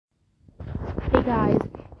Hey guys,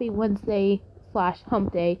 happy Wednesday /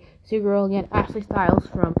 hump day. It's your girl again, Ashley Styles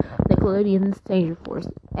from Nickelodeon's Danger Force.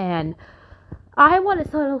 And I want to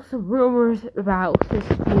settle some rumors about this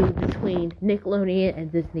feud between Nickelodeon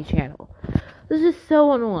and Disney Channel. This is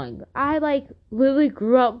so annoying. I literally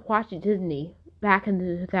grew up watching Disney back in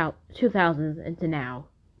the 2000s into now.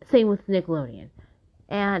 Same with Nickelodeon.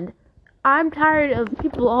 And I'm tired of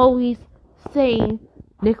people always saying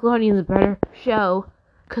Nickelodeon's a better show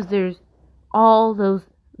because there's all those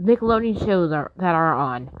Nickelodeon shows that are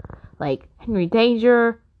on, like Henry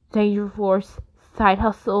Danger, Danger Force, Side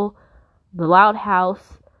Hustle, The Loud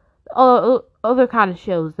House, all other kind of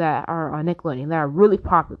shows that are on Nickelodeon that are really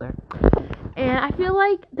popular. And I feel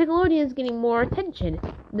like Nickelodeon is getting more attention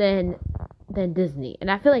than Disney,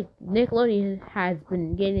 and I feel like Nickelodeon has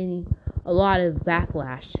been getting a lot of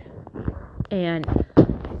backlash, and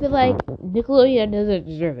I feel like Nickelodeon doesn't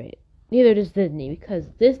deserve it. Neither does Disney, because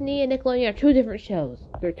Disney and Nickelodeon are two different shows.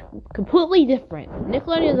 They're completely different.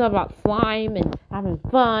 Nickelodeon is all about slime and having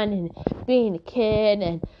fun and being a kid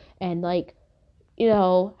and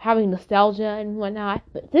having nostalgia and whatnot.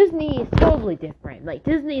 But Disney is totally different.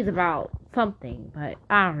 Disney is about something, but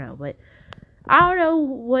I don't know. But I don't know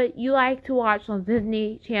what you like to watch on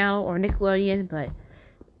Disney Channel or Nickelodeon, but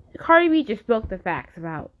Cardi B just broke the facts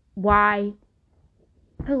about why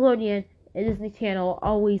Nickelodeon and Disney Channel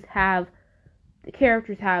always have the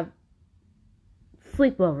characters have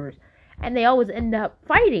sleepovers, and they always end up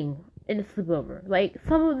fighting in a sleepover.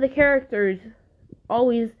 Some of the characters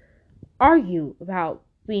always argue about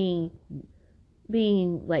being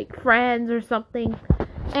friends or something.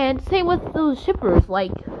 And same with those shippers,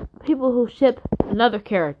 people who ship another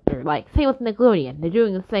character. Same with Nickelodeon. They're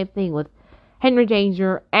doing the same thing with Henry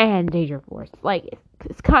Danger and Danger Force.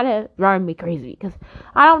 It's kind of driving me crazy because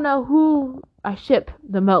I don't know who I ship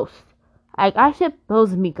the most. I ship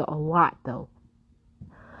Bose and Mika a lot though,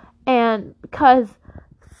 and because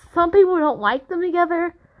some people don't like them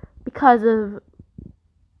together because of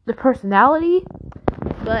the personality,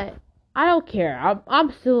 but I don't care.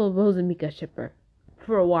 I'm still a Bose and Mika shipper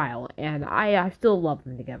for a while, and I still love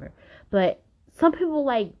them together. But some people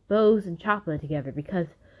like Bose and Choppa together because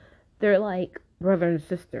they're like brother and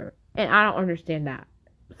sister, and I don't understand that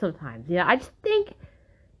sometimes. I just think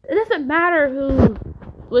it doesn't matter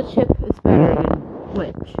which ship is better than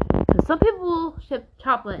which. Because some people ship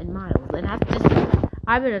Choppa and Miles, and that's just,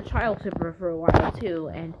 I've been a child shipper for a while too,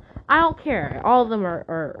 and I don't care. All of them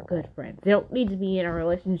are good friends. They don't need to be in a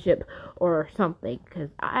relationship or something, because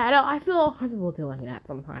I feel uncomfortable doing that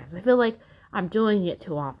sometimes. I feel like I'm doing it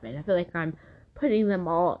too often. I feel like I'm putting them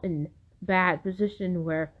all in bad position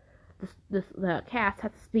where the cast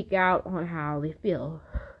have to speak out on how they feel,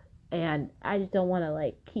 and I just don't want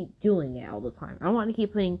to keep doing it all the time. I want to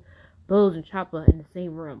keep putting Bose and Choppa in the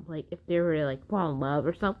same room. If they were to fall in love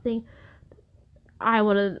or something, I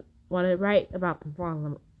want to write about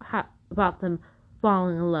them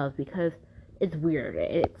falling in love because it's weird.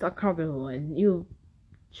 It's uncomfortable, and you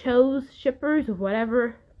chose shippers or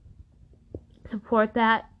whatever support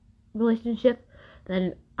that relationship,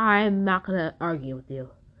 then I'm not gonna argue with you.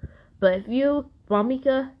 But if you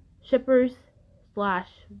Vomika shippers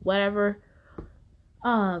 / whatever,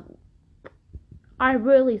 I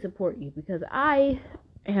really support you because I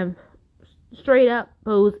am straight up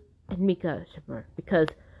Bose and Mika shipper because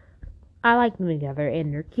I like them together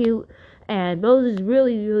and they're cute, and Bose is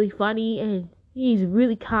really, really funny, and he's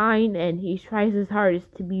really kind, and he tries his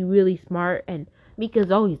hardest to be really smart, and Mika's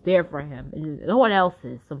always there for him, and no one else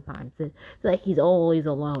is sometimes. It's like he's always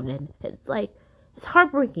alone, and it's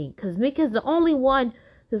heartbreaking because Mika's the only one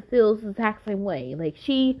who feels the exact same way.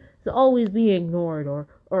 She's always being ignored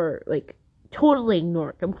or totally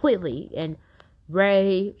ignored completely, and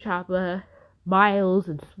Ray, Choppa, Miles,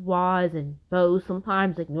 and Swaz, and Bose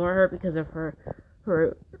sometimes ignore her because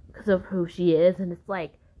of who she is, and it's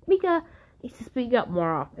Mika needs to speak up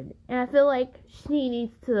more often, and I feel like she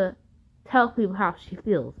needs to tell people how she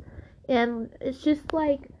feels, and it's just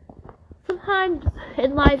sometimes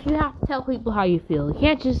in life you have to tell people how you feel. You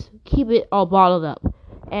can't just keep it all bottled up,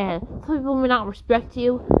 and some people may not respect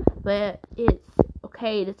you, but it's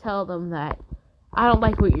okay to tell them that I don't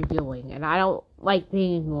like what you're doing, and I don't like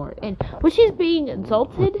being ignored. And when she's being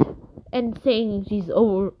insulted and saying she's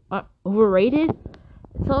overrated,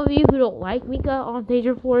 some of you who don't like Mika on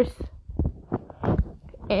Danger Force,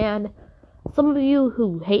 and some of you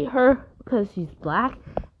who hate her because she's black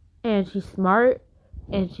and she's smart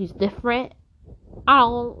and she's different, I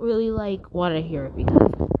don't really want to hear it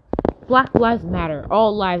because Black lives matter.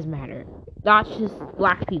 All lives matter, not just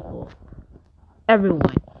black people.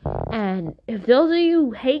 Everyone. And if those of you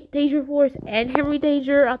who hate Danger Force and Henry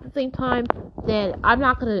Danger at the same time, then I'm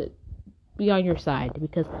not gonna be on your side,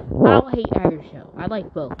 because I don't hate either show. I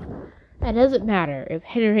like both. And it doesn't matter if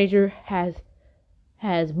Henry Danger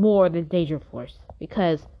has more than Danger Force,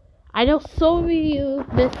 because I know some of you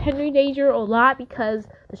miss Henry Danger a lot because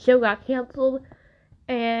the show got canceled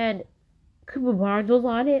and Cooper Barnes was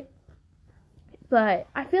on it. But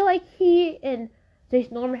I feel like he and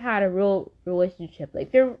Jason Norman had a real relationship.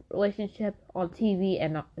 Like, their relationship on TV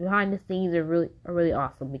and behind the scenes are really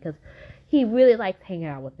awesome, because he really likes hanging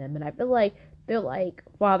out with them, and I feel like they're like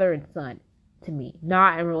father and son to me,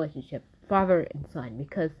 not a relationship, father and son,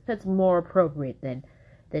 because that's more appropriate than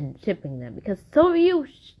shipping them. Because some of you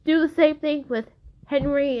do the same thing with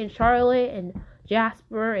Henry and Charlotte and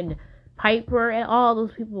Jasper and Piper and all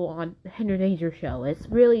those people on the Henry Danger show. It's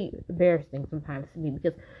really embarrassing sometimes to me,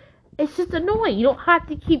 because it's just annoying. You don't have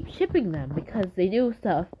to keep shipping them because they do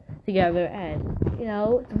stuff together, and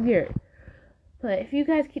it's weird. But if you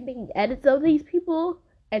guys keep making edits of these people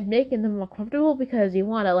and making them uncomfortable because you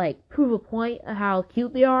want to like prove a point of how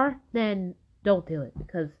cute they are, then don't do it.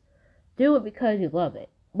 Because do it because you love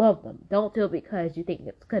them. Don't do it because you think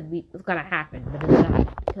it's gonna happen, but it's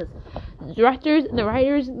not. Because the directors and the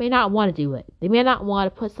writers may not want to do it. They may not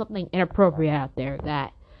want to put something inappropriate out there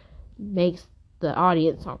that makes the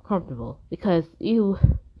audience uncomfortable, because the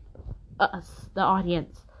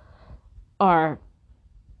audience, are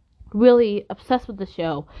really obsessed with the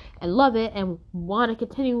show and love it and want to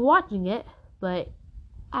continue watching it. But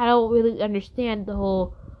I don't really understand the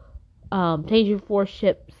whole Danger Force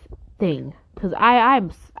ships thing, because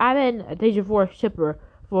I've been a Danger Force shipper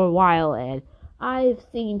for a while, and I've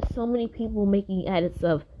seen so many people making edits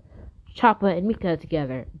of Choppa and Mika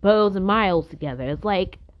together, Bows and Miles together. It's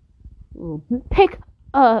like, pick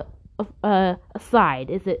a side.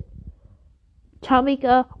 Is it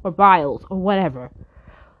Chamika or Biles or whatever?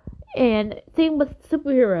 And same with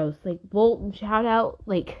superheroes like Bolt and Shout Out.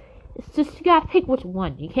 Like, it's just, you gotta pick which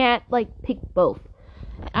one. You can't like pick both.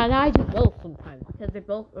 And I do both sometimes because they're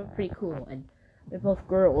both pretty cool and they're both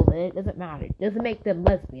girls, and it doesn't matter. It doesn't make them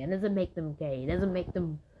lesbian. It doesn't make them gay. It doesn't make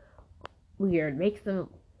them weird. It makes them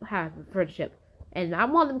have a friendship. And I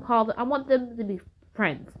want them to be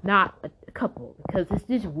friends, not a couple, because it's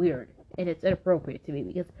just weird and it's inappropriate to me,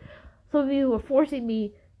 because some of you are forcing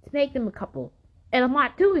me to make them a couple, and I'm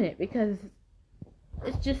not doing it, because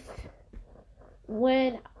it's just,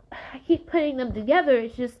 when I keep putting them together,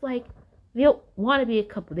 it's just like they don't want to be a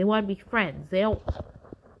couple, they want to be friends. They don't,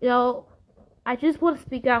 I just want to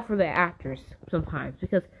speak out for the actors sometimes,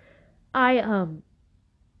 because I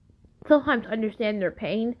sometimes understand their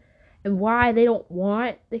pain and why they don't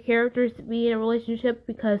want the characters to be in a relationship,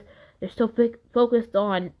 because they're so focused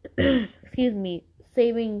on,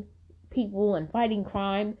 saving people and fighting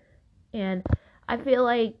crime. And I feel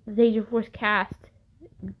like the Danger Force cast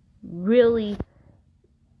really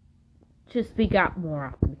should speak out more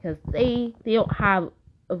often, because they don't have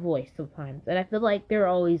a voice sometimes. And I feel like they're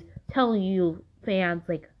always telling you fans,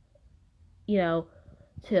 like,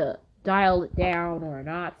 to dial it down or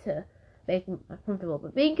not to make them uncomfortable.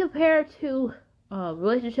 But being compared to a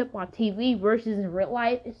relationship on TV versus in real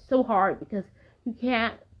life is so hard, because you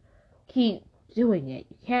can't keep doing it.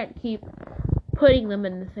 You can't keep putting them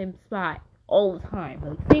in the same spot all the time.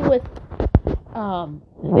 Like, same with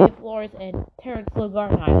Faye Flores and Terrence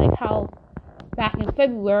Logarnine. Like, how back in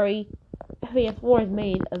February, Faye Flores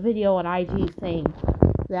made a video on IG saying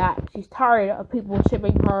that she's tired of people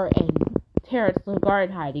shipping her and Terrence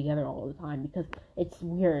Logarnine together all the time, because it's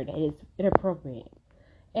weird and it's inappropriate.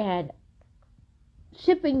 And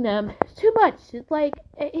shipping them is too much. It's like,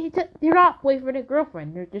 they're not boyfriend and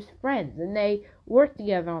girlfriend, they're just friends, and they work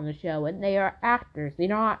together on the show, and they are actors, they're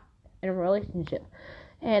not in a relationship.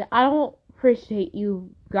 And I don't appreciate you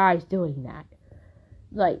guys doing that,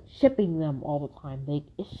 like shipping them all the time. Like,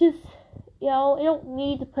 it's just, you don't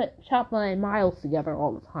need to put Choppa and Miles together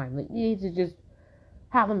all the time. Like, you need to just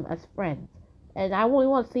have them as friends. And I only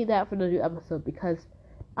want to see that for the new episode, because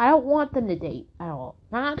I don't want them to date at all.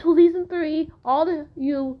 Not until season 3. All the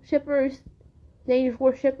you shippers, Danger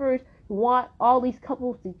Force shippers, who want all these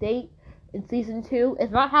couples to date in season 2,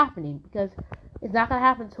 it's not happening, because it's not going to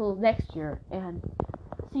happen until next year. And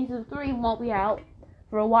season 3 won't be out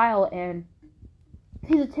for a while, and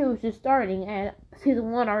season 2 is just starting, and season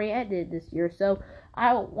 1 already ended this year. So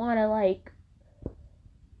I don't want to, like,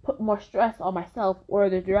 put more stress on myself or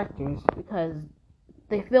the directors, because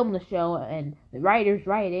they film the show and the writers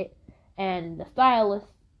write it and the stylists,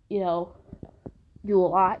 do a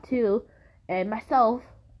lot too, and myself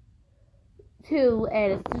too,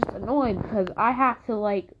 and it's just annoying because I have to,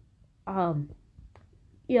 like,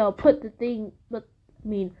 put the thing, but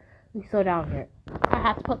we slow down here. I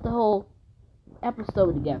have to put the whole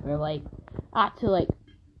episode together. Like, I have to, like,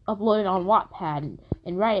 upload it on Wattpad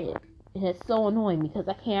and write it. And it's so annoying because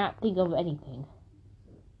I can't think of anything.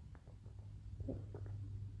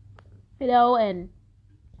 And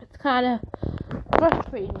it's kind of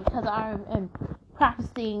frustrating because I'm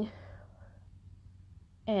practicing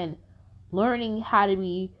and learning how to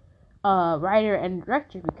be a writer and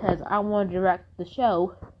director because I want to direct the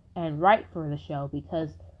show and write for the show because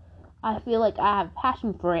I feel like I have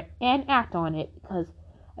passion for it and act on it because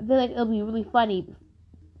I feel like it'll be really funny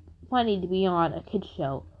to be on a kids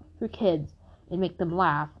show for kids and make them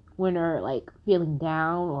laugh when they're like feeling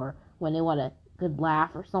down or when they want a good laugh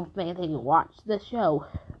or something. They can watch the show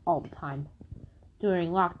all the time during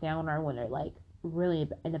lockdown or when they're like really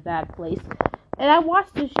in a bad place. And I watch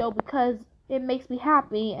this show because it makes me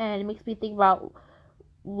happy and it makes me think about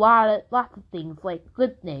lots of things, like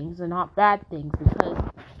good things and not bad things, because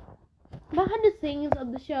behind the scenes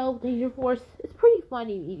of the show, Danger Force, it's pretty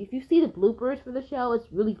funny. If you see the bloopers for the show,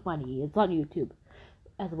 it's really funny. It's on YouTube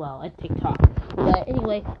as well and TikTok. But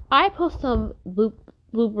anyway, I post some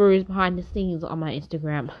bloopers behind the scenes on my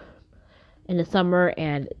Instagram in the summer,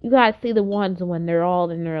 and you guys see the ones when they're all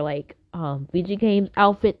in their like video games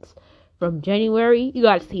outfits from January. You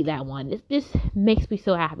gotta see that one. It just makes me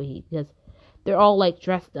so happy because they're all like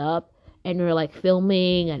dressed up and they're like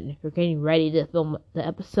filming and they're getting ready to film the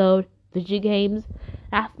episode. Video games.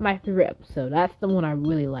 That's my favorite episode. That's the one I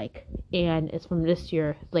really like, and it's from this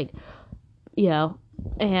year. Like,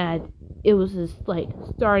 and it was just like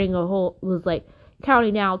starting a whole. It was like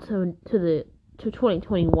counting down to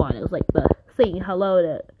 2021. It was like the saying hello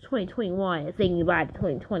to 2021 and saying goodbye to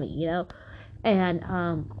 2020. And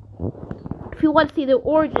if you want to see the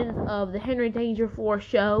origins of the Henry Danger Force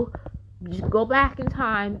show, just go back in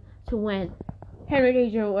time to when Henry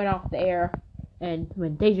Danger went off the air and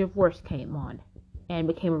when Danger Force came on and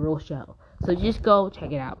became a real show. So just go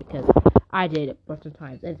check it out because I did it a bunch of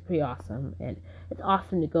times and it's pretty awesome. And it's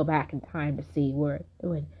awesome to go back in time to see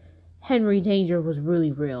when Henry Danger was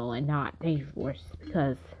really real and not Danger Force,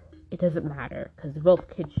 because it doesn't matter because they're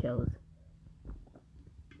both kids shows.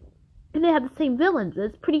 And they have the same villains.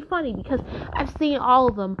 It's pretty funny because I've seen all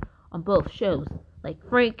of them on both shows. Like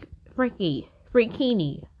Frankie,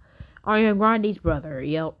 Ariana Grande's brother,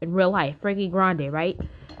 in real life, Frankie Grande, right? And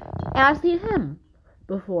I've seen him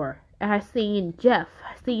before. And I've seen Jeff.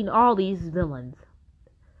 I've seen all these villains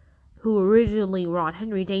who originally were on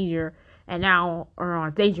Henry Danger and now are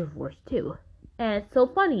on Danger Force too. And it's so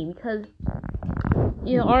funny because,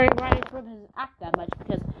 Ariana Grande's brother doesn't act that much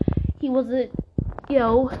because he wasn't,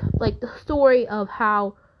 like the story of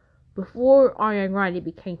how before Ariana Grande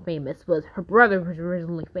became famous was her brother was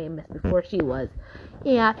originally famous before she was.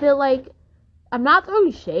 And I feel like I'm not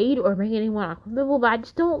throwing shade or making anyone uncomfortable, but I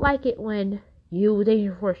just don't like it when you,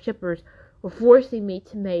 Danger Force shippers, were forcing me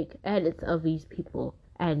to make edits of these people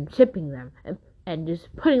and shipping them and just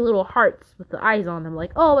putting little hearts with the eyes on them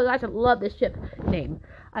like, oh my gosh, I love this ship name.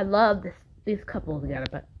 I love these couple together,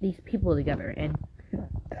 but these people together, and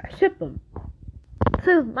I ship them.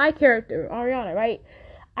 So my character, Ariana, right?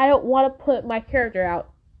 I don't want to put my character out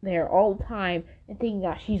there all the time and thinking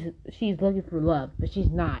that she's looking for love, but she's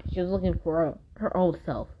not. She's looking for her old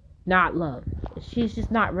self, not love. She's just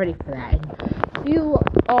not ready for that. And you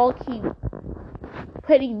all keep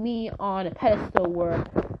putting me on a pedestal where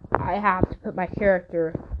I have to put my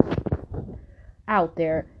character out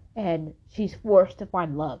there and she's forced to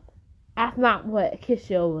find love. That's not what a kid's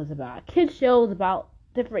show was about. A kid's show is about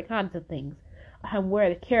different kinds of things. And where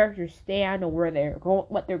the characters stand, or where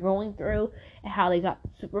what they're going through, and how they got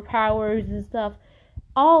superpowers and stuff.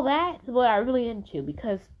 All that is what I'm really into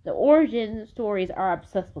because the origin stories are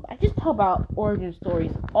obsessed with. I just talk about origin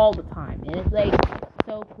stories all the time, and it's like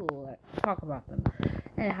so cool to talk about them,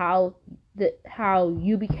 and how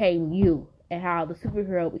you became you, and how the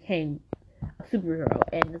superhero became a superhero,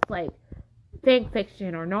 and it's like fan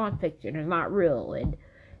fiction or non-fiction is not real, and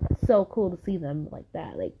it's so cool to see them like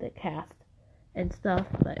that, like the cast and stuff.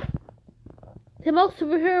 But the most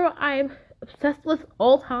superhero I'm obsessed with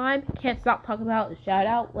all time, can't stop talking about, and shout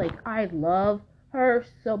out, like, I love her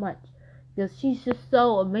so much because she's just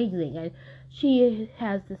so amazing, and she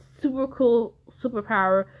has this super cool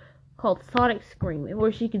superpower called Sonic Scream,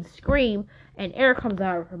 where she can scream and air comes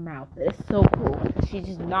out of her mouth. It's so cool. She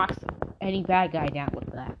just knocks any bad guy down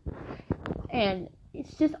with that. And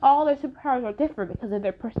it's just all their superpowers are different because of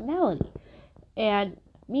their personality. And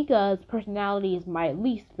Mika's personality is my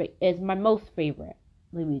most favorite.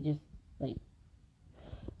 Let me just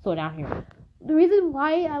slow down here. The reason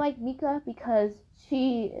why I like Mika because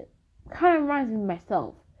she kind of reminds me of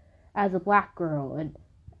myself. as a black girl and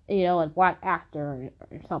a black actor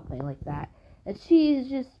or something like that. And she's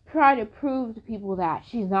just trying to prove to people that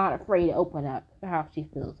she's not afraid to open up how she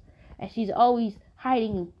feels. And she's always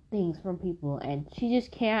hiding things from people, and she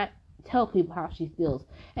just can't tell people how she feels.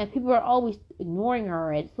 And people are always ignoring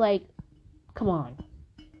her. It's like, come on.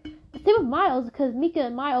 Same with Miles, because Mika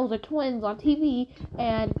and Miles are twins on TV,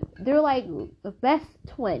 and they're like the best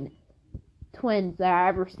twins that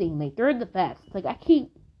I've ever seen. Like, they're the best. Like, I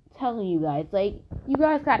keep telling you guys, like, you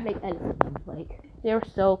guys gotta make edits of them. Like, they're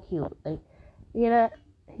so cute. Like,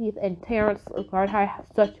 Heath and Terrence Lockhart have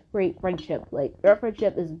such great friendship. Like, their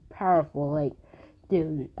friendship is powerful. Like,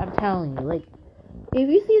 dude, I'm telling you, like, if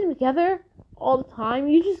you see them together all the time,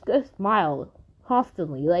 you just gotta smile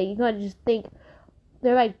constantly. Like, you gotta just think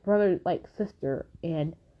they're like brother, like sister,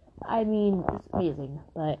 and I mean, it's amazing.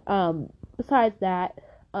 But besides that,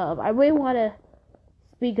 I really want to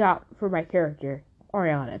speak out for my character,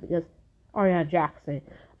 Ariana, because Ariana Jackson,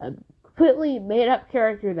 a completely made up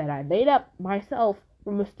character that I made up myself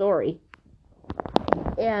from a story,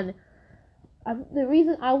 and the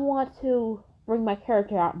reason I want to bring my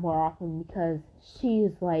character out more often because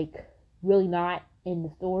she's like really not in the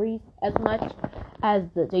stories as much as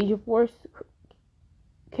the Danger Force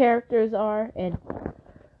characters are, and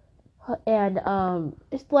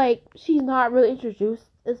it's like she's not really introduced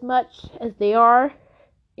as much as they are,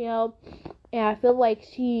 and I feel like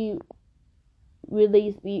she really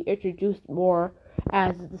needs to be introduced more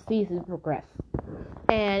as the season progresses,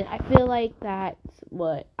 and I feel like that's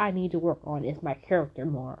what I need to work on is my character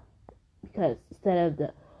more, because instead of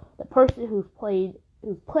the person who's playing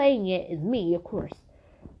it is me, of course,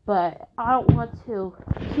 but I don't want to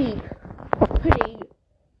keep putting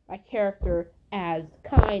my character as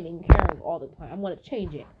kind and caring all the time. I want to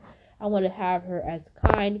change it. I want to have her as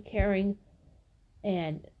kind, caring,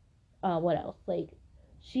 and what else? Like,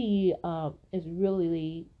 she is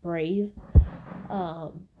really brave.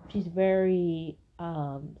 She's very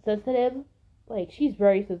sensitive. Like, she's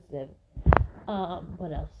very sensitive.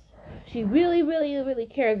 What else? She really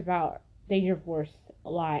cares about Danger Force a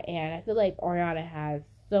lot, and I feel like Ariana has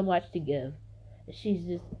so much to give. She's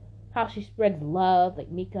just how she spreads love, like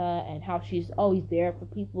Mika, and how she's always there for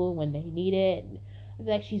people when they need it. And I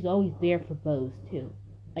feel like she's always there for Bose too,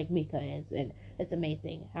 like Mika is, and it's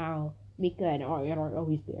amazing how Mika and Ariana are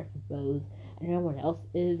always there for Bose, and everyone else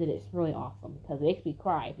is, and it's really awesome because it makes me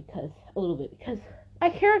cry a little bit because my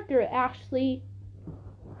character actually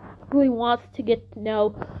really wants to get to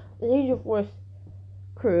know the Danger Force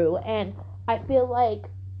crew, and I feel like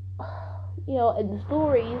in the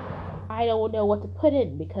stories I don't know what to put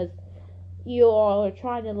in because you all are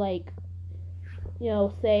trying to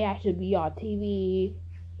say I should be on TV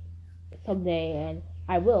someday, and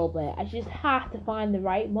I will, but I just have to find the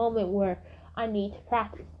right moment where I need to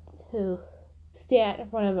practice to stand in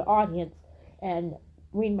front of an audience and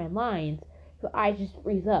read my lines, so I just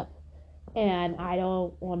freeze up, and I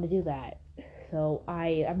don't want to do that. So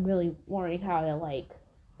I'm really learning how to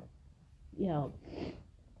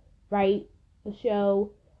write the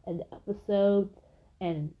show and the episodes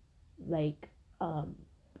and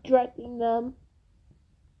directing them,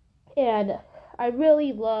 and I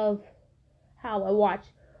really love how I watch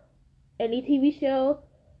any TV show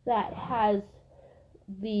that has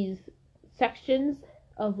these sections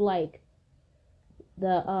of the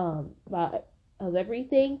of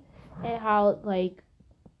everything, and how it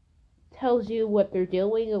tells you what they're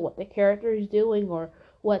doing or what the character is doing or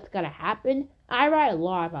what's gonna happen. I write a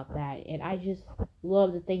lot about that, and I just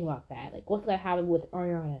love to think about that. Like, what's gonna happen with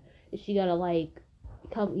Ariana? Is she gonna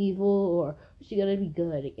become evil, or is she gonna be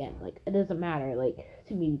good again? Like, it doesn't matter,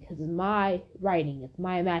 to me, because it's my writing, it's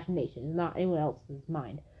my imagination, it's not anyone else's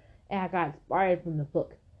mind. And I got inspired from the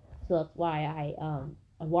book, so that's why I on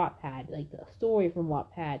Wattpad, the story from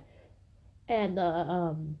Wattpad, and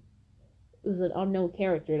it was an unknown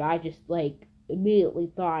character, and I just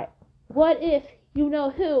immediately thought, what if you know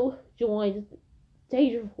who joins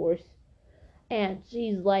Danger Force, and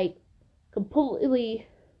she's completely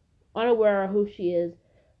unaware of who she is.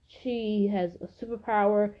 She has a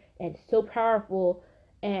superpower and so powerful,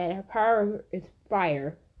 and her power is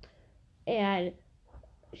fire, and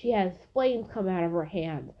she has flames coming out of her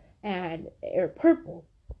hands, and they're purple,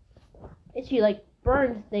 and she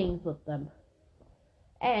burns things with them,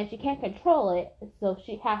 and she can't control it, so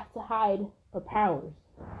she has to hide her powers.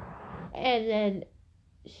 And then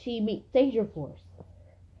she meets Danger Force,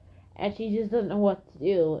 and she just doesn't know what to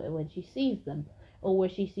do when she sees them, or when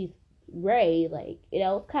she sees Ray.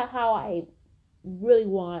 It's kind of how I really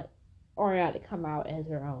want Ariana to come out as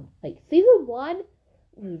her own. Season 1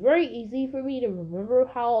 was very easy for me to remember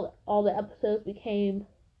how all the episodes became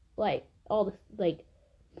like all this, like,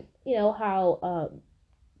 how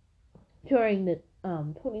during the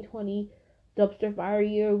 2020 dumpster fire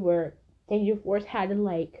year where Danger Force had to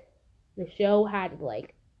like the show had to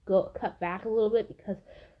like go cut back a little bit because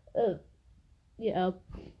of you know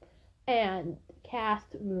and cast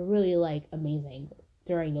were really like amazing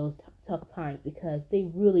during those tough times because they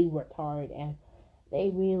really worked hard and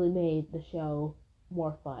they really made the show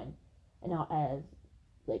more fun and not as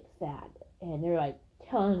like sad. And they're like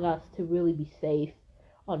telling us to really be safe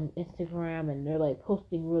on Instagram, and they're like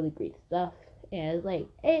posting really great stuff, and it's like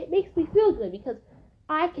it makes me feel good because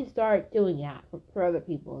I can start doing that for other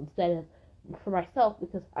people instead of for myself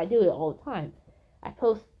because I do it all the time. I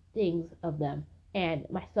post things of them and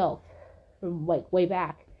myself from like way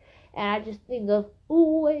back, and I just think of,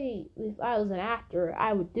 oh wait, if I was an actor,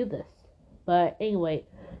 I would do this. But anyway,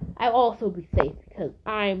 I'll also be safe because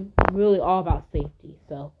I'm really all about safety,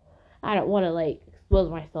 so I don't want to like expose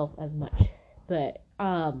myself as much. But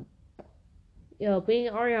being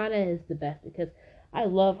Ariana is the best because I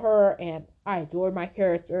love her and I adore my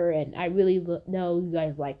character, and I really know you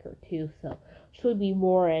guys like her too. So she'll be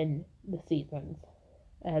more in the seasons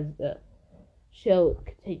as the show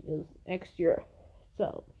continues next year.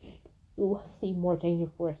 So we'll see more Danger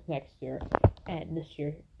Force next year and this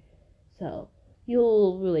year. So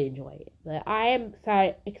you'll really enjoy it. But I am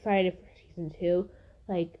excited for season 2.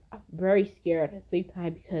 Like, I'm very scared at the same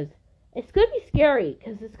time because it's going to be scary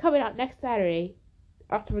because it's coming out next Saturday,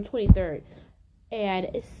 October 23rd. And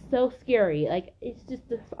it's so scary. Like, it's just,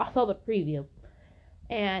 I saw the preview.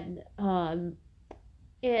 And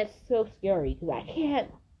it's so scary because I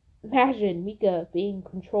can't imagine Mika being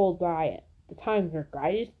controlled by the Time Worker.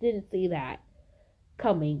 I just didn't see that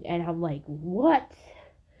coming. And I'm like, what?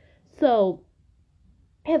 So,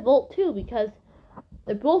 and Volt too, because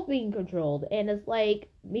they're both being controlled, and it's like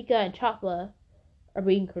Mika and Choppa are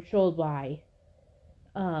being controlled by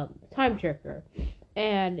Time Tricker,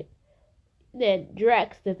 and then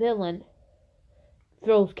Drex, the villain,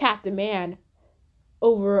 throws Captain Man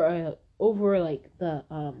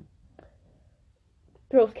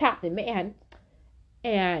throws Captain Man,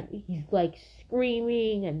 and he's like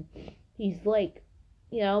screaming, and he's like,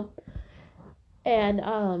 and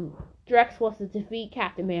Drex wants to defeat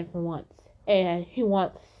Captain Man for once, and he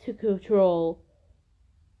wants to control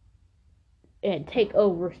and take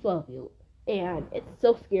over Slowview, and it's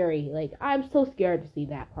so scary. Like, I'm so scared to see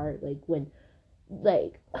that part. Like, when,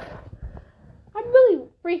 like, I'm really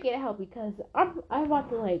freaking out because I'm about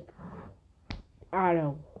to, like, I don't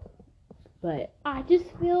know, but I just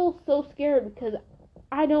feel so scared because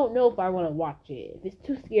I don't know if I want to watch it. If it's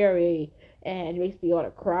too scary and it makes me want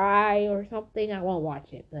to cry or something, I won't watch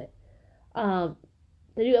it. But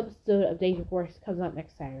the new episode of Danger Force comes out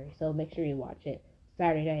next Saturday, so make sure you watch it.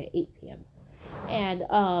 Saturday night at 8 p.m.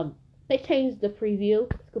 And they changed the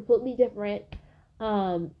preview. It's completely different.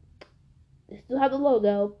 They still have the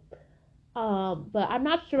logo. But I'm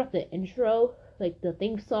not sure about the intro, like the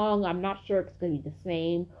theme song. I'm not sure if it's gonna be the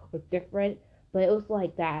same or different. But it was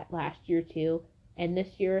like that last year too, and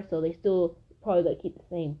this year, so they still probably gonna keep the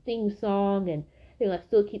same theme song, and they're gonna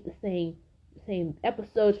still keep the same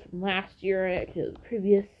episodes from last year to the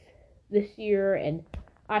previous this year, and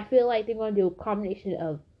I feel like they're gonna do a combination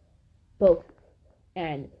of both,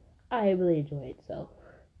 and I really enjoy it. So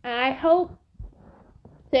I hope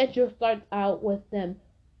Central starts out with them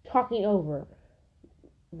talking over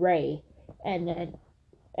Ray, and then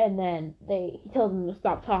he tells them to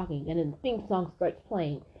stop talking, and then the theme song starts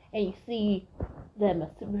playing, and you see them as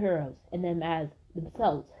superheroes and them as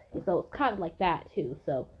themselves. So it's kind of like that too.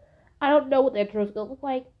 So I don't know what the intro is gonna look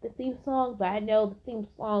like, the theme song, but I know the theme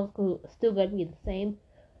song is still gonna be the same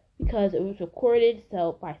because it was recorded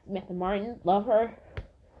by Samantha Martin. Love her.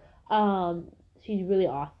 She's really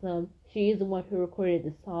awesome. She's the one who recorded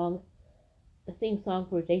the theme song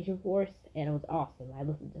for Danger Force, and it was awesome. I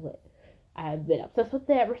listened to it. I've been obsessed with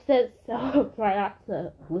it ever since, so I try not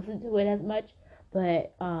to listen to it as much,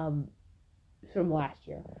 but it's from last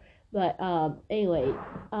year. But anyway,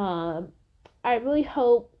 I really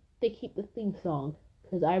hope they keep the theme song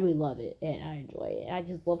because I really love it and I enjoy it. I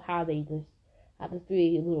just love how they just have the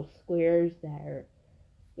 3 little squares that are,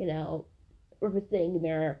 representing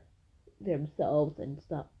themselves and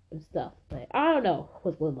stuff. But I don't know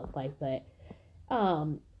what it's gonna look like, but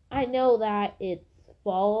I know that it's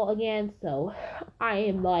fall again, so I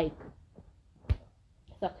am like,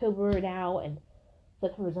 it's October now and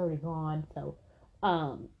September's already gone, so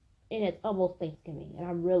and it's almost Thanksgiving, and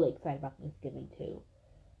I'm really excited about Thanksgiving too.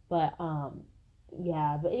 But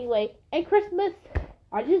yeah, but anyway, and Christmas,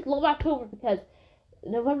 I just love October because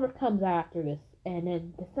November comes after this, and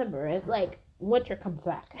then December. It's like winter comes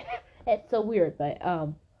back. It's so weird, but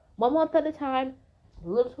 1 month at a time.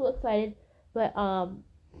 I'm a little too excited, but I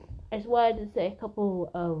just wanted to say a couple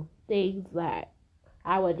of things that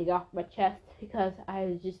I wanted to get off my chest because I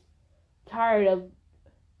was just tired of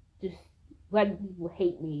just letting people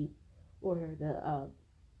hate me or the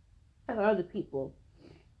other people.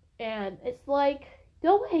 And it's like,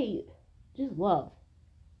 don't hate, just love.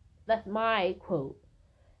 That's my quote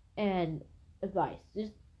and advice.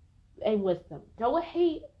 Just and wisdom. Don't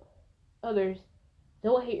hate others.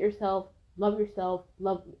 Don't hate yourself. Love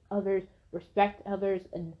others. Respect others,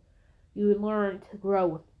 and you learn to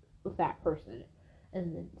grow with that person,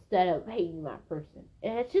 and instead of hating that person.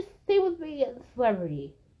 And it's just the same with being a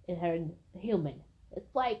celebrity and a human.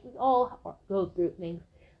 It's like we all go through things.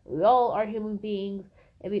 We all are human beings,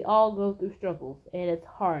 and we all go through struggles, and it's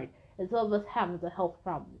hard. And some of us have mental health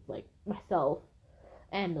problems, like myself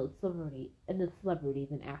and the celebrities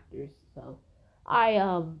and actors. So I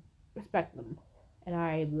respect them, and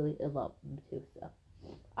I really love them too. So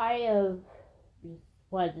I just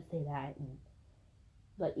wanted to say that and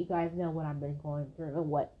let you guys know what I've been going through and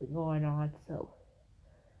what's been going on. So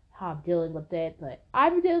how I'm dealing with it, but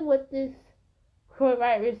I've been dealing with this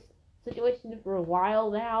coronavirus situation for a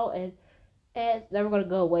while now, and it's never gonna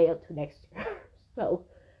go away until next year. So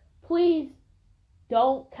please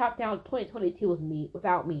don't count down 2022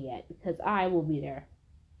 without me yet, because I will be there.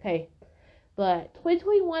 Okay, but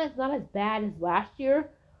 2021 is not as bad as last year,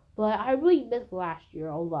 but I really missed last year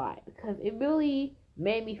a lot because it really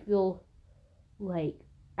made me feel like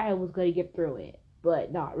I was gonna get through it,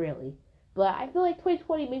 but not really. But I feel like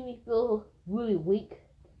 2020 made me feel really weak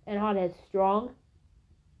and not as strong.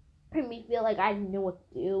 Made me feel like I didn't know what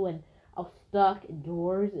to do, and I was stuck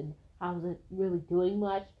indoors, and I wasn't really doing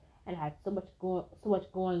much, and I had so much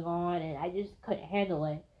going on, and I just couldn't handle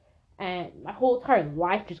it. And my whole entire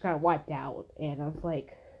life just got wiped out, and I was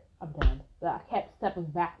like, I'm done. But I kept stepping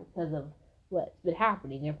back because of what's been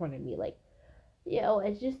happening in front of me. Like,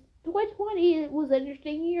 it's just 2020 was an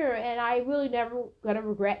interesting year, and I really never gonna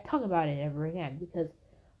regret talking about it ever again, because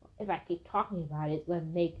if I keep talking about it, it's gonna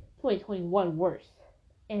make 2021 worse,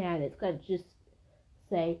 and it's gonna just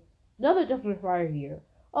say another Dumpster Fire year.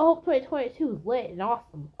 Oh, 2022 is lit and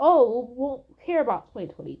awesome. Oh, we won't care about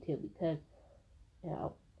 2022 because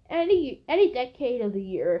any decade of the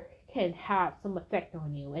year can have some effect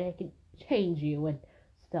on you, and it can change you and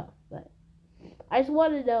stuff. But I just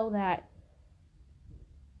want to know that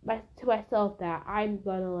to myself that I'm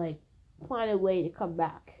gonna find a way to come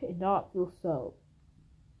back and not feel so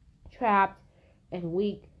trapped and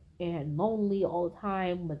weak and lonely all the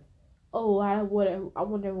time with I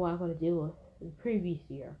wonder what I'm gonna do in the previous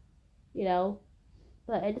year,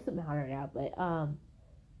 but it doesn't matter now. But I'm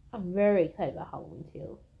very excited about Halloween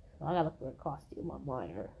too, so I gotta look for a costume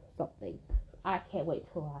online or something. I can't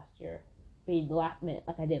wait till last year, being the last minute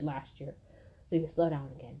like I did last year, so you can slow down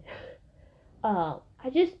again. I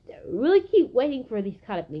just really keep waiting for these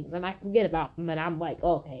kind of things, and I forget about them, and I'm like,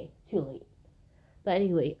 okay, too late. But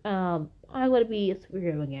anyway, I'm gonna be a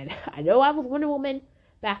superhero again. I know I was Wonder Woman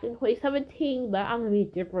back in 2017, but I'm gonna be a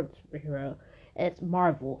different superhero. It's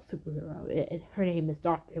Marvel superhero, and her name is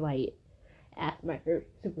Dr. Light. That's my favorite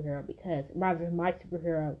superhero because it reminds me of my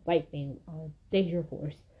superhero Lightning on Danger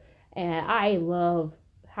Force, and I love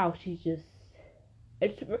how she's just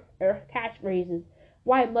her catchphrase is,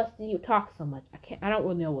 "Why must you talk so much?" I don't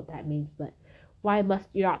really know what that means, but why must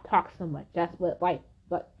you not talk so much? That's what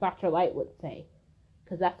Dr. Light would say,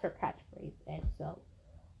 because that's her catchphrase. And so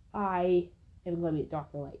I am going to be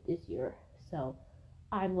Dr. Light this year, so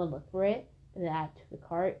I'm going to look for it and add to the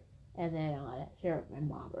cart, and then I'm going to share it with my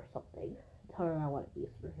mom or something, tell her I want to be a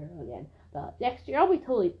superhero again. But next year I'll be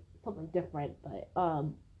totally something different. But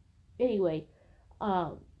anyway,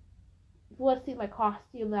 if you want to see my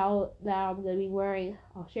costume that I'm going to be wearing,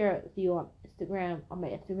 I'll share it with you on my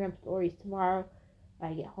Instagram stories tomorrow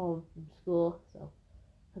when I get home from school. So,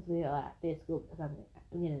 because we have last day of school, because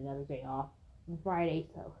I'm getting another day off on Friday.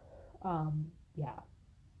 So, yeah.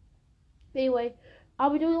 Anyway, I'll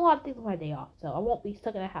be doing a lot of things on my day off, so I won't be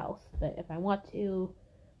stuck in the house. But if I want to,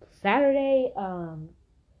 Saturday,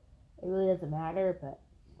 it really doesn't matter. But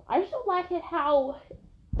I just don't like it how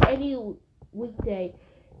any weekday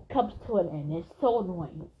comes to an end. It's so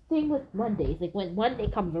annoying. Same with Mondays. Like when Monday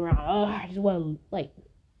comes around, I just want to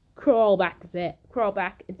crawl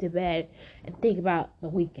back into bed and think about the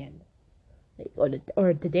weekend, or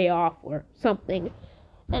the day off or something.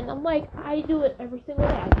 And I'm like, I do it every single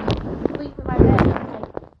day. I just sleep in my bed. I'm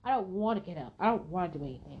like, I don't want to get up. I don't want to do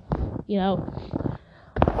anything,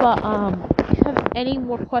 But if you have any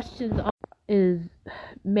more questions is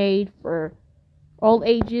made for all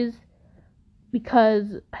ages,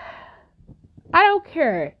 because I don't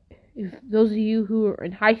care if those of you who are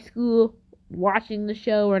in high school watching the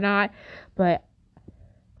show or not, but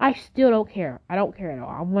I still don't care. I don't care at all.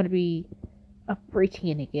 I want to be a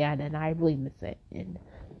preteen again, and I really miss it. And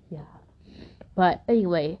yeah, but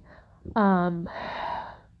anyway,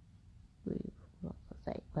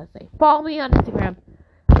 let's say, follow me on Instagram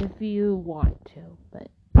if you want to, but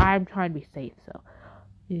I'm trying to be safe, so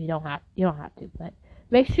you don't have to. But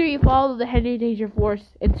make sure you follow the Henry Danger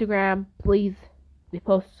Force Instagram, please. They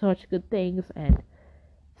post such good things, and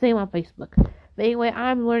same on Facebook. But anyway,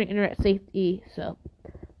 I'm learning internet safety,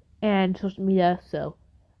 and social media, so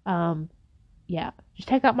yeah, just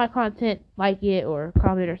check out my content, like it or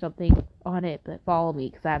comment or something on it, but follow me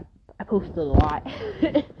because I posted a lot,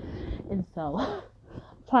 and so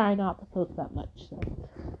try not to post that much. So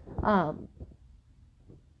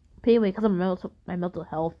but anyway, because of my mental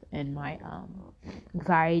health and my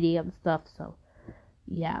anxiety and stuff, so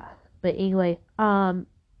yeah. But anyway,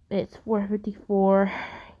 it's 4:54,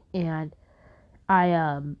 and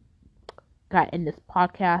I got in this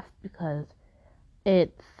podcast because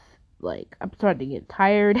it's like I'm starting to get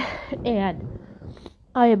tired, and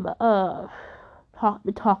I'm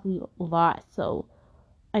been talking a lot, so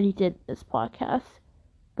I need to end this podcast.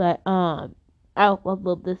 But I'll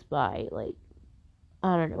upload this by like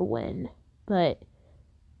I don't know when, but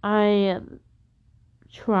I am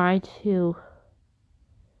trying to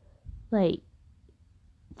like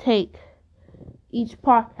take each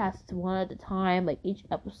podcast one at a time, like each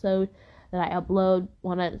episode that I upload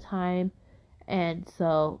one at a time. And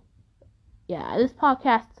so yeah, this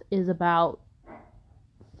podcast is about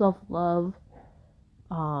self-love,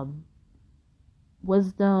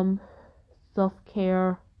 wisdom,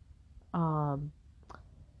 self-care, what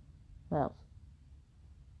else?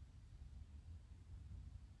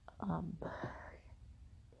 Um,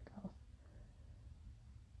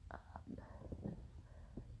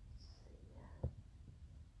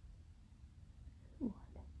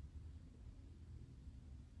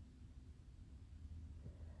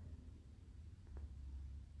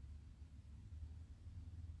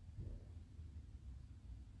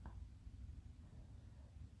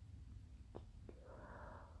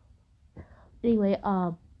 anyway,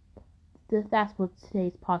 that's what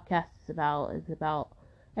today's podcast is about. It's about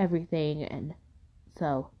everything, and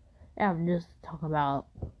so I'm just talking about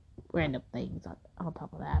random things on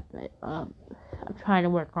top of that. But I'm trying to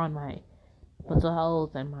work on my mental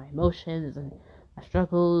health and my emotions and my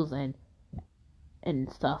struggles and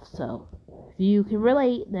stuff. So if you can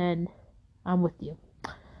relate, then I'm with you.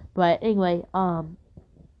 But anyway,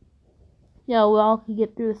 we all can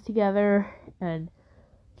get through this together and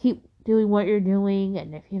keep doing what you're doing.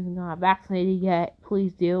 And if you haven't got vaccinated yet,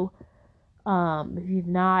 please do. If you've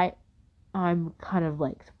not, I'm kind of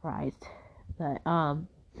like surprised. But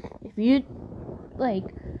if you like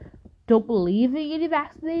don't believe in getting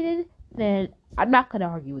vaccinated, then I'm not gonna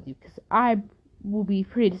argue with you because I will be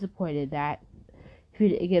pretty disappointed that if you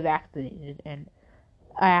didn't get vaccinated and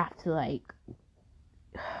I have to like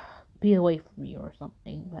be away from you or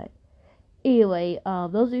something. But anyway,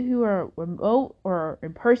 those of you who are remote or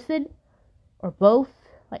in person or both,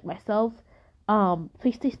 like myself,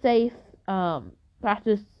 please stay safe.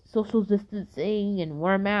 Practice social distancing and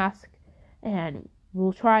wear a mask, and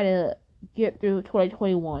we'll try to get through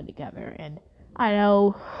 2021 together. And I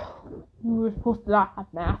know we were supposed to not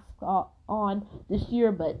have masks on this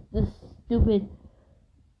year, but this stupid,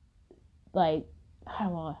 like, I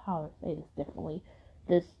don't know how to say this differently,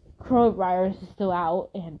 this coronavirus is still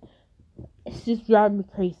out, and it's just driving me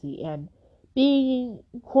crazy. And being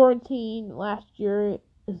in quarantine last year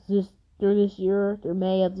is just through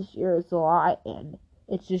May of this year is a lot, and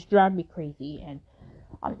it's just driving me crazy. And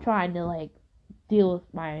I'm trying to like deal with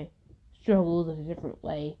my struggles in a different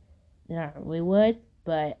way than I normally would.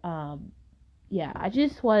 But yeah, I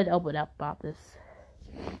just wanted to open up about this.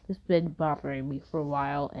 It's been bothering me for a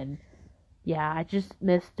while, and yeah, I just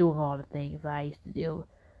miss doing all the things I used to do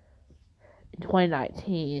in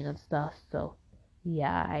 2019 and stuff. So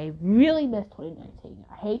yeah, I really miss 2019.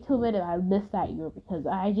 I hate to admit it, I missed that year because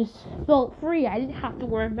I just felt free. I didn't have to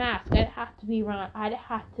wear a mask. I didn't have to be around. I didn't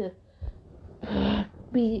have to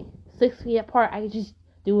be 6 feet apart. I could just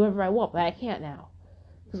do whatever I want, but I can't now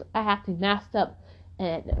because I have to be masked up,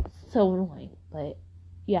 and it's so annoying. But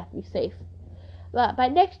you have to be safe. But by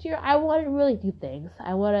next year, I want to really do things.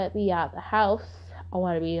 I want to be out of the house. I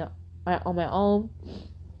want to be on my own.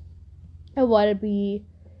 I want to be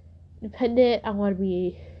independent. I want to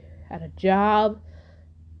be at a job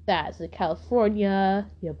that's in California,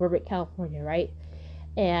 Burbank, California, right?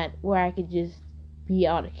 And where I could just be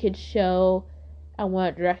on a kid's show I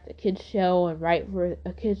want to direct a kids show and write for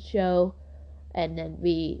a kids show, and then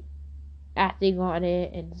be acting on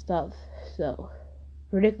it and stuff. So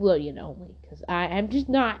for Nickelodeon only, because I'm just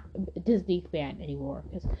not a Disney fan anymore.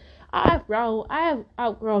 Because I have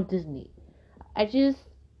outgrown Disney. I just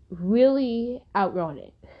really outgrown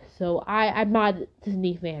it. So I'm not a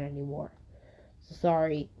Disney fan anymore. So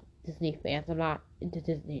sorry, Disney fans, I'm not into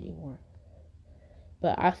Disney anymore.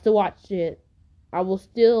 But I still watch it. I will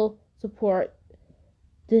still support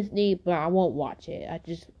Disney, but I won't watch it. I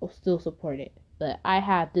just will still support it. But I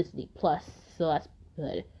have Disney Plus, so that's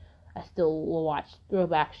good. I still will watch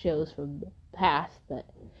throwback shows from the past, but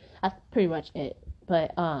that's pretty much it.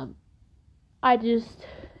 But I just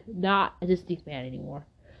not a Disney fan anymore.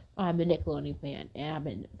 I'm a Nickelodeon fan, and I've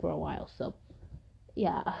been for a while. So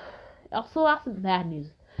yeah. Also, got some bad news.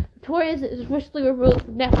 Victorious is officially removed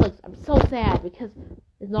from Netflix. I'm so sad because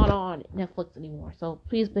it's not on Netflix anymore. So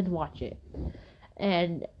please binge watch it.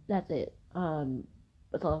 And that's it.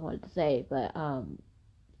 That's all I wanted to say. But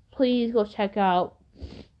please go check out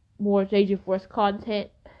more Danger Force content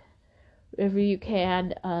wherever you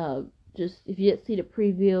can. Just if you didn't see the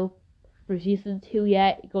preview for season 2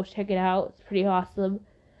 yet, go check it out. It's pretty awesome.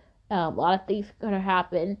 A lot of things are gonna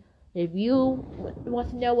happen. If you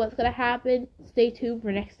want to know what's gonna happen, stay tuned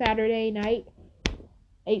for next Saturday night,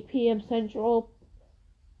 8 p.m. Central.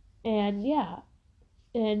 And yeah,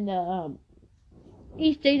 and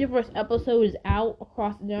each Danger Force episode is out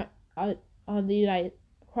across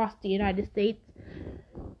across the United States.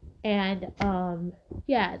 And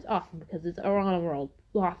yeah, it's awesome because it's around the world.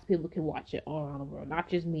 Lots of people can watch it all around the world, not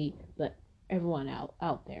just me, but everyone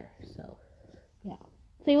out there. So yeah.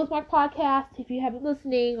 Same with my podcast. If you have been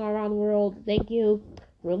listening all around the world, thank you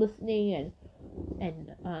for listening.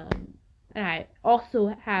 And I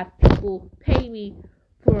also have people pay me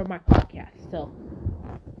for my podcast. So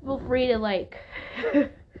feel free to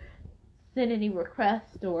send any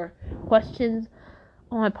requests or questions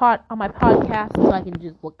on my podcast, so I can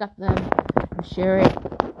just look up them and share it.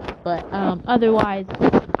 But otherwise,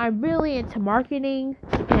 I'm really into marketing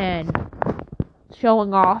and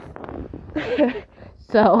showing off.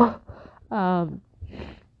 So,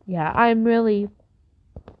 yeah, I'm really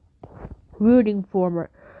rooting for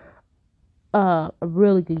a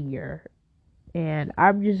really good year. And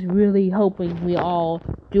I'm just really hoping we all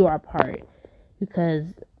do our part. Because,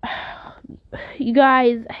 you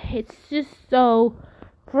guys, it's just so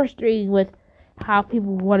frustrating with how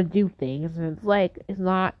people want to do things. And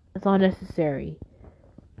it's unnecessary.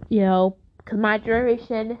 You know, because my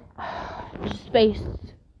generation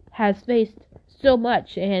has faced so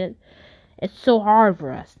much, and it's so hard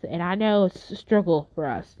for us, and I know it's a struggle for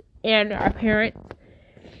us and our parents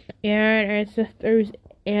and our ancestors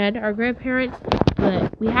and our grandparents,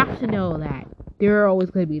 but we have to know that they're always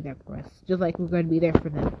going to be there for us, just like we're going to be there for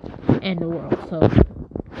them and the world. So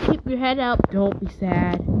keep your head up, don't be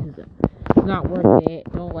sad, it's not worth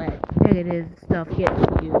it. Don't let negative stuff get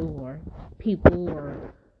to you, or people,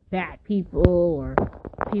 or bad people, or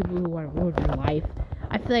people who want to ruin your life.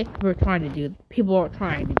 I feel like people are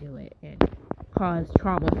trying to do it and cause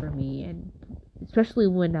trauma for me. And especially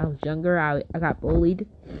when I was younger, I got bullied,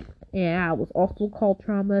 and I was also called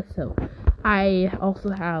trauma, so I also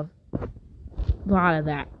have a lot of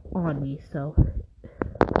that on me. So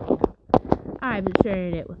yeah, I've been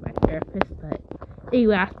sharing it with my therapist, but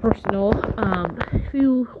anyway, that's personal. If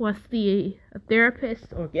you want to see a therapist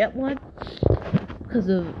or get one because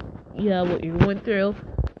of what you're going through,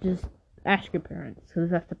 just ask your parents,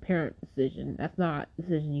 because that's a parent decision. That's not a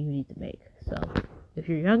decision you need to make. So if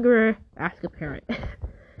you're younger, ask a parent.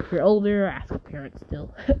 If you're older, ask a parent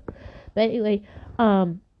still. But anyway,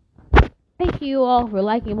 thank you all for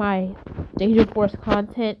liking my Danger Force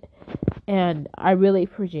content, and I really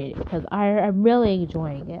appreciate it, because I'm really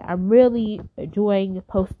enjoying it. I'm really enjoying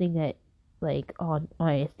posting it on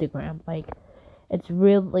my Instagram. It's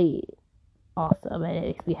really awesome, and it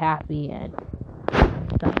makes me happy and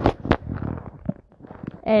stuff.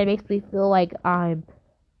 And it makes me feel like I'm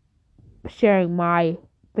sharing my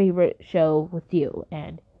favorite show with you,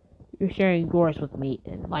 and you're sharing yours with me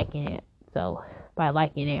and liking it. So, by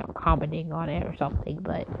liking it or commenting on it or something,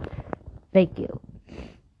 but thank you.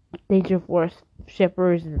 Danger Force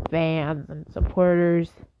shippers and fans and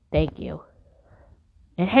supporters, thank you.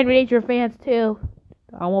 And Henry Danger fans too.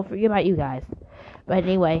 I won't forget about you guys. But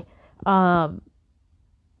anyway, yeah,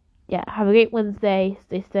 have a great Wednesday,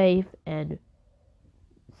 stay safe, and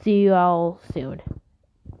see you all soon.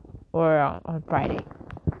 Or on Friday.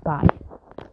 Bye.